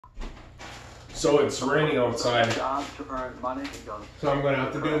So it's raining outside. Job to earn money. He goes, So I'm going to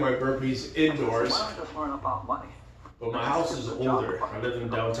have to do my burpees indoors. Why don't I just learn about money? But my house is older. I live in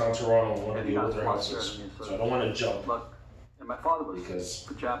downtown Toronto, one of the older houses. So I don't want to jump. Look, and my father was because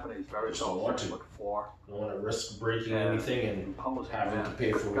the Japanese, very don't want to. for. I don't want to risk breaking anything and having to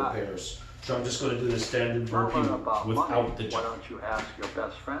pay for repairs. So I'm just going to do the standard burpee without the jump. Why don't you ask your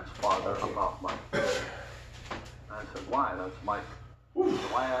best friend's father about money? And I said, why? That's Mike. So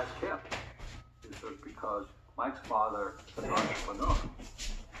why ask him? He said, because Mike's father is an entrepreneur.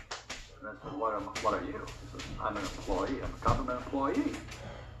 And I said, what are you? He said, I'm an employee. I'm a government employee.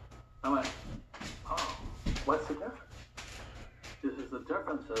 I went, oh, what's the difference? He says, the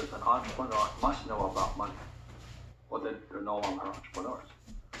difference is an entrepreneur must know about money. Well, they're no longer entrepreneurs.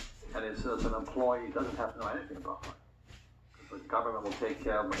 And he says an employee doesn't have to know anything about money. Because the government will take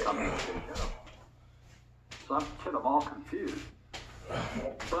care of them, the government will take care of them. So I'm all confused.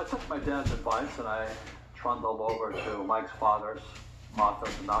 So I took my dad's advice and I trundled over to Mike's father's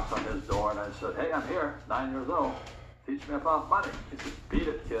office and knocked on his door and I said, hey, I'm here, 9 years old. Teach me about money. He said, beat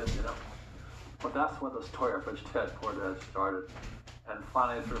it, kid, you know. But that's when the story of Rich Dad Poor Dad started. And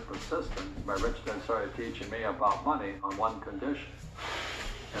finally, through persistence, my rich dad started teaching me about money on one condition.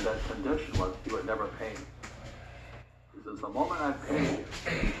 And that condition was he would never pay me. He says, the moment I pay you,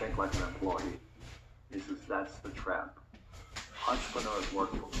 you think like an employee. He says, that's the trap. Entrepreneurs work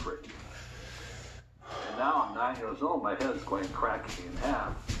for free. And now I'm 9 years old, my head's going cracking in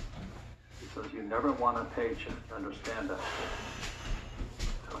half. He says, you never want a paycheck, you understand that?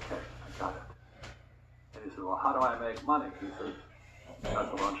 Okay, I got it. And he said, well, how do I make money? He says,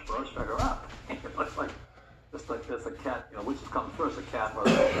 that's what entrepreneurs figure out. It's like, just like there's a cat, you know, which comes first, a cat or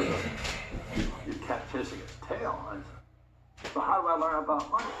a cat chasing its tail. And so how do I learn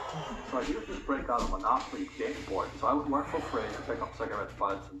about money? So I used to just break out a Monopoly game board. So I would work for free to pick up cigarette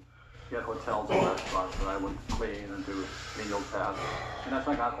butts and get hotels and restaurants, and I would clean and do menial tasks. And as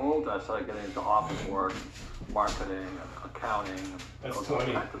I got older, I started getting into office work, marketing, and accounting, and those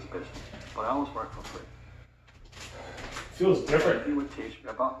kinds of business. But I always worked for free. Feels different. And he would teach me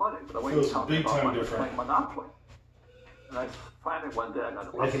about money, but the way he taught me about money was playing Monopoly. And I finally one day I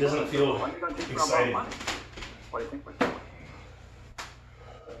got like it doesn't feel when are you going to teach exciting. me about money? What do you think we're doing?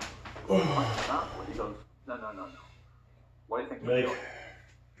 Monopoly. He goes, no. What do you think we're doing?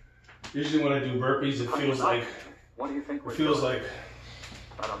 Usually when I do burpees, it feels like what do you think we're feels doing? like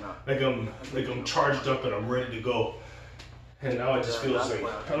I don't know. Like I'm charged up and I'm ready to go. And now it just feels like,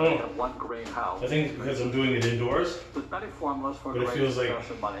 I don't know. One greenhouse. I think because I'm doing it indoors. There's many formulas for but it feels like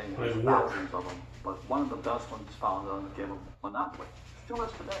money. There's thousands of them. But one of the best ones found on the game of Monopoly. Still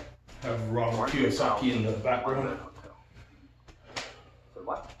is today. Have Robert Kiyosaki in the background. So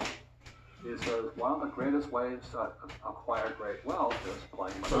what? He says, one of the greatest ways to acquire great wealth is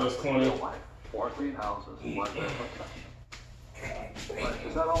playing Monopoly in real life. 4 greenhouses, 1 hotel. But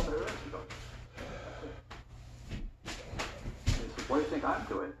is that all there is? You go, what do you think I'm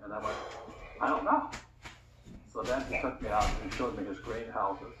doing? And I'm like, I don't know. So then he took me out and showed me his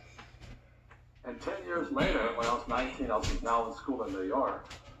greenhouses. And 10 years later, when I was 19, I was now in school in New York.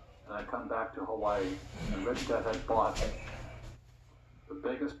 And I come back to Hawaii, and Rich Dad had bought the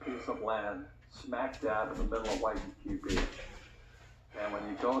biggest piece of land smack dab in the middle of Waikiki Beach. And when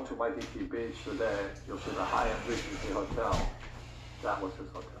you go to Waikiki Beach today, you'll see the high-end Regency Hotel. That was his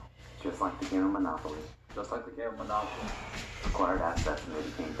hotel. Just like the game of Monopoly. Just like the game of Monopoly. Acquired assets and they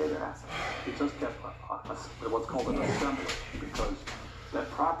became bigger assets. He just kept what's called an assemblage because that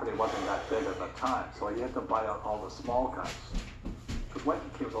property wasn't that big at the time, so he had to buy out all the small guys. Because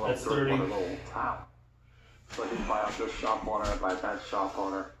Waikiki was a little town. So he'd buy out this shop owner, buy that shop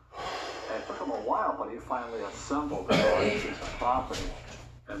owner. And it took him a while, but he finally assembled a large piece of property.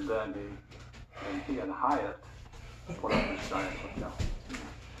 And then he and Hyatt put up this giant hotel.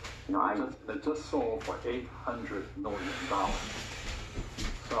 You know, it just sold for $800 million.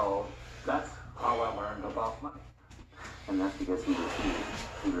 So that's how I learned about money. And that's because he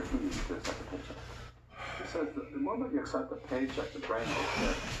refused to accept a paycheck. He said the moment you accept a paycheck, the brain will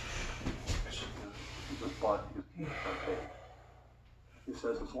hit. You just bought you paid. He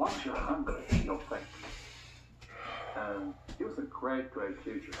says, as long as you're hungry, you'll think. And he was a great, great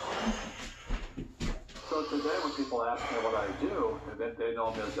teacher. So today when people ask me what I do, they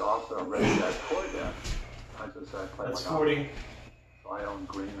know me as the author of Rich Dad Poor Dad. I just say I play Monopoly. So I own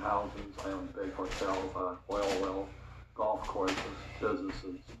greenhouses, I own big hotels, oil wells, golf courses,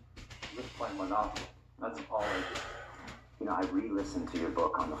 businesses. Just play Monopoly. That's all I do. You know, I re-listened to your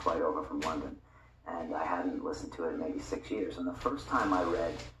book on the flight over from London, and I hadn't listened to it in maybe 6 years. And the first time I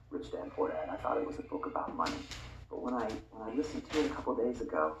read Rich Dad Poor Dad, I thought it was a book about money. But when I listened to it a couple days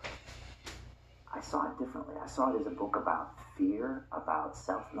ago, I saw it differently. I saw it as a book about fear, about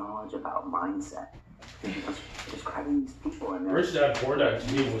self-knowledge, about mindset. Because describing these people and their Rich Dad Poor Dad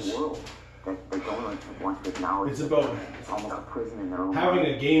to me was world that they don't want to acknowledge. It's about it's almost a prison in their own having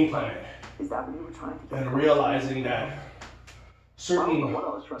mind. a game plan Is that what you were trying to do? and realizing that certain,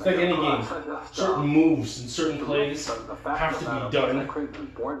 it's like any game, certain moves and certain plays have to be done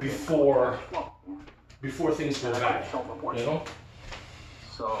before things go bad, you know?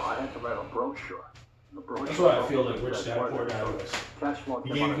 So I had to write a brochure. That's why I feel like Rich Dad Poor Dad was.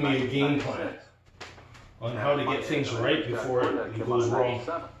 He gave me a game plan on how to get things right before it goes wrong.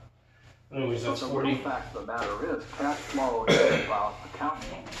 Anyways, that's 40. The fact of the matter is, cash flow is about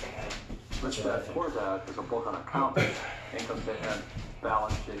accounting. Rich Dad Poor Dad is a book on accounting, income statement,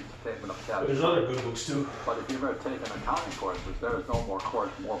 balance sheet, statement of cash. There's other good books too. But if you've ever taken accounting courses, there is no more course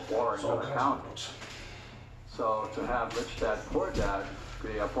more boring than accounting. So to have Rich Dad Poor Dad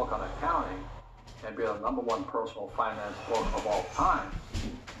be a book on accounting and be the #1 personal finance book of all time,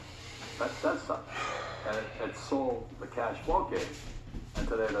 that says something. And it sold the cash flow game. And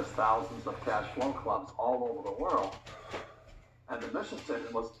today there's thousands of cash flow clubs all over the world. And the mission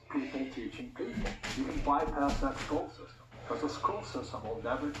statement was people teaching people. You can bypass that school system. Because the school system will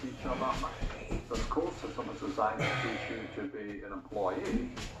never teach you about money. The school system is designed to teach you to be an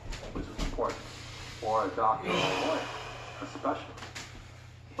employee, which is important, or a doctor or a lawyer, a specialist,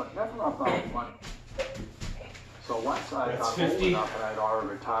 but never about money. So once I got old enough and I'd already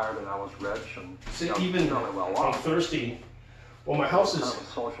retired and I was rich and even fairly well I'm off, thirsty. Well, my house is,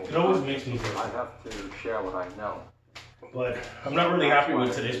 it always makes me thirsty. I have to share what I know. But I'm not really happy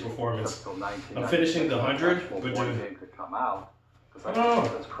with today's performance. I'm finishing the 100, but dude, I don't know.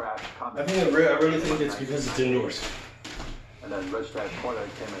 I really think it's because it's indoors. And then Rich Dad Poor Dad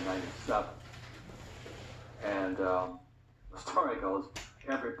came in '97. And the story goes,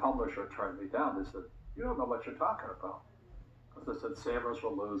 every publisher turned me down. They said, you don't know what you're talking about. Because they said savers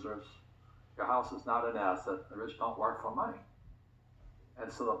were losers. Your house is not an asset. The rich don't work for money.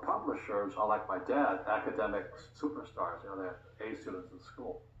 And so the publishers are like my dad, academic superstars. You know, they're A students in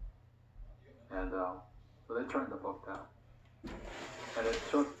school. And so they turned the book down. And it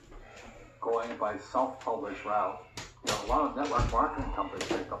took going by self-published route. You know, a lot of network marketing companies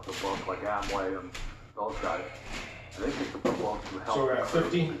picked up the book, like Amway and those guys. And they picked up the book to help. So we're at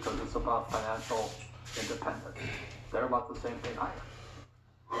 50? Because it's about financial independence. They're about the same thing I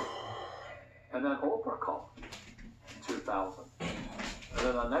am. And then Oprah called in 2000. And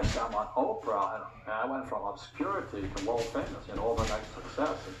then the next time on Oprah, and I went from obscurity to world famous, overnight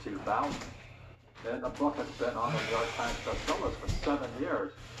success in 2000. And the book has been on the New York Times bestsellers for 7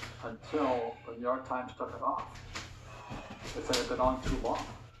 years until the New York Times took it off. They said it had been on too long.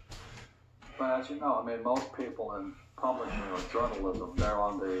 But as you know, most people in publishing or journalism, they're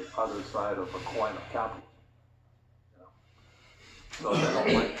on the other side of the coin of capitalism. So they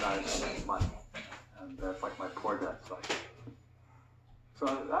don't like guys who make money. And that's like my poor dad's side. So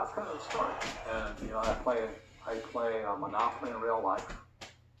that's kind of the story. And I play Monopoly in real life.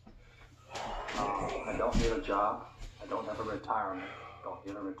 I don't need a job. I don't have a retirement. Don't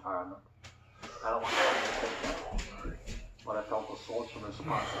need a retirement. I don't want to take that. But I felt a social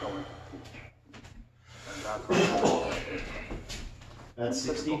responsibility to teach. And that's what I did. That's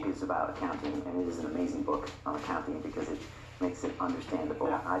 60. The book is about accounting, and it is an amazing book on accounting because it makes it understandable.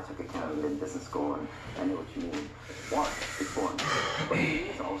 Yeah. I took accounting in business school, and I know what you mean. It's boring. But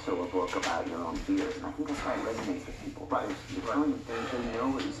it is also a book about your own fears, and I think that's why it resonates with people. Right. You're telling things they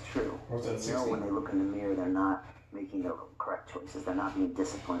know it is true. They know when they look in the mirror, they're not making the correct choices. They're not being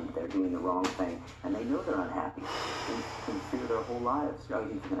disciplined. They're doing the wrong thing, and they know they're unhappy. They can fear their whole lives,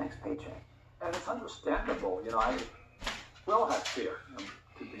 waiting for the next paycheck. And it's understandable. We all have fear.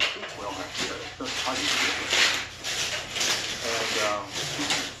 To be true, we all have fear. It's just how you deal with it.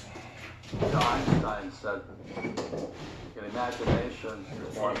 And Einstein said, imagination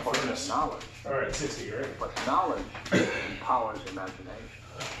is more important than knowledge. All right, 60, right? But knowledge empowers imagination.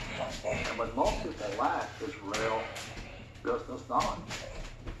 And what most people lack is real business knowledge,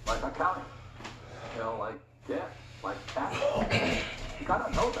 like accounting, like debt, like tax. You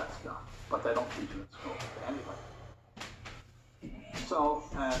gotta know that stuff, but they don't teach it in school to anybody. So,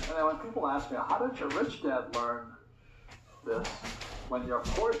 and then when people ask me, how did your rich dad learn this when your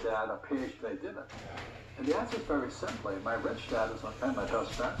poor dad, a PhD, didn't? And the answer is very simply, my rich dad is my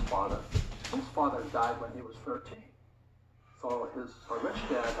best friend's father. His father died when he was 13. So his rich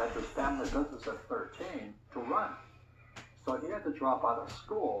dad had this family business at 13 to run. So he had to drop out of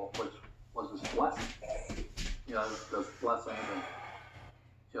school, which was his blessing. This blessing,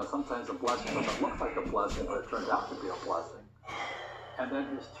 and sometimes a blessing doesn't look like a blessing, but it turned out to be a blessing. And then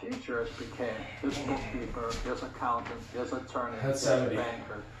his teachers became his bookkeeper, his accountant, his attorney, That's his 70.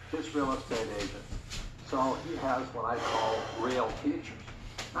 banker, his real estate agent. So he has what I call real teachers,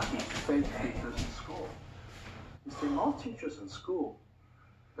 not these fake teachers in school. You see, most teachers in school,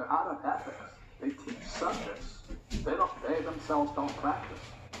 they're out of ethics. They teach subjects. They themselves don't practice.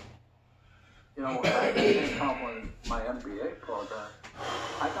 You know, when I came home in my MBA program,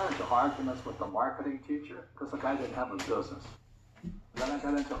 I got into arguments with the marketing teacher because the guy didn't have a business. Then I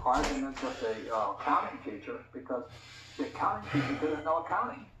got into arguments with the accounting teacher because the accounting teacher didn't know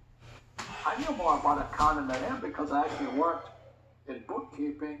accounting. I knew more about accounting than him because I actually worked in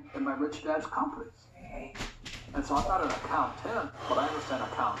bookkeeping in my rich dad's companies. And so I'm not an accountant, but I understand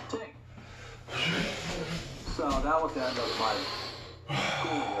accounting. So that was the end of my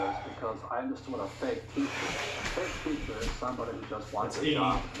school years because I understood what a fake teacher is. A fake teacher is somebody who just wants a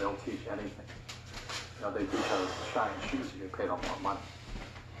job and they'll teach anything. You know, they teach how to shine shoes and you pay them more money.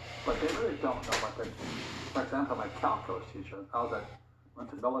 But they really don't know what they do. For example, my calculus teacher, went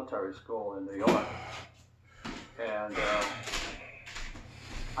to military school in New York. And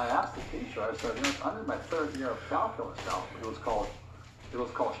I asked the teacher, I said, you know, I'm in my third year of calculus now. It was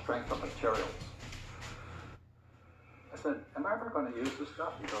called strength of materials. I said, am I ever going to use this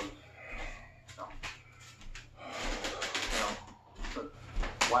stuff? He goes, no. You know, but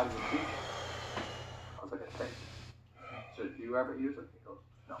why do you teach it? I was like, I take it. I said, do you ever use it? He goes,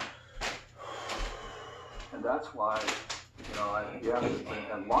 no. And that's why, you know, you have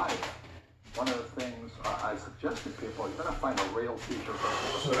to, in life, one of the things I suggest to people, you're going to find a real teacher.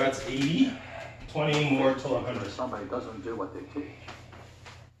 So that's 80, 20 more till 100. Somebody doesn't do what they teach.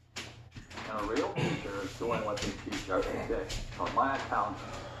 And a real teacher is doing what they teach every day. So my accountant,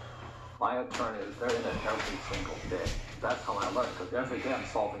 my attorneys, they're in it every single day. That's how I learn, because every day I'm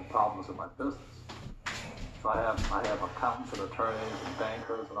solving problems in my business. So I have accountants and attorneys and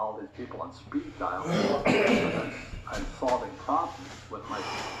bankers and all these people on speed dial. And I'm solving problems with my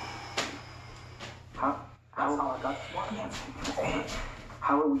That's how I got smart.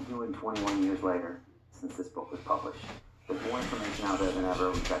 How are we doing 21 years later since this book was published? There's more information out there than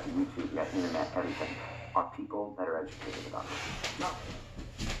ever. We've got the YouTube, we've got the internet, everything. Are people better educated about this? No.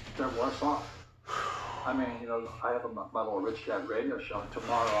 They're worse off. I mean, you know, I have my little Rich Dad radio show.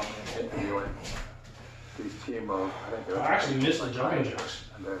 Tomorrow I'm interviewing these team of, I think they're... I actually missed the jumping jacks.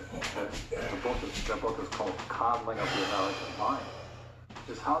 And their book is called Coddling of the American Mind.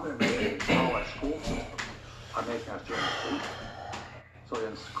 Is how they're making how our school system are making our students think. So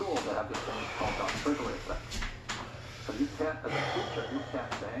in school, they have this thing called the triggering effect. So you can't, as a teacher, you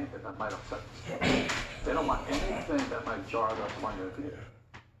can't say anything that might upset the student. They don't want anything that might jar their point of view.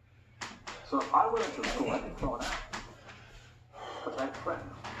 So if I went into school, I'd be thrown out. Because I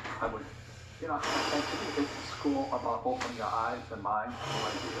threatened. I would, you know, I think it's school about opening your eyes and minds to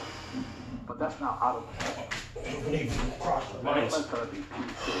ideas. But that's not out of the norm. It's going to be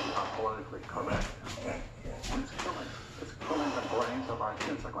PC, not politically correct. And it's killing the brains of our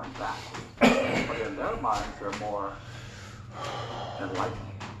kids. They're going backwards. But in their minds, they're more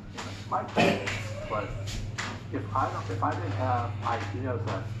enlightened. My point. But if I didn't have ideas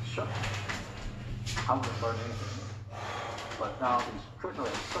that shook, I wouldn't learn anything. But now these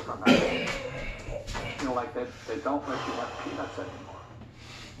triggering sugar messages, you know, like they don't let you have peanuts anymore.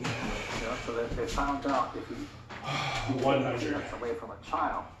 You know, so that they found out if you take peanuts away from a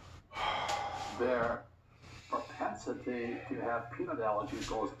child, their propensity to have peanut allergies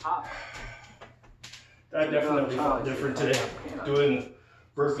goes up. That definitely felt different today. Doing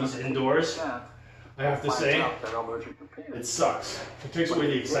burpees indoors, I have to say, it sucks. It takes away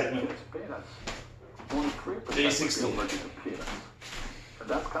the excitement. Only 3% Day 16. would be allergic to peanuts. And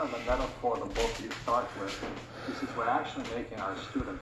that's kind of the metaphor the book you start with. This is we're actually making our students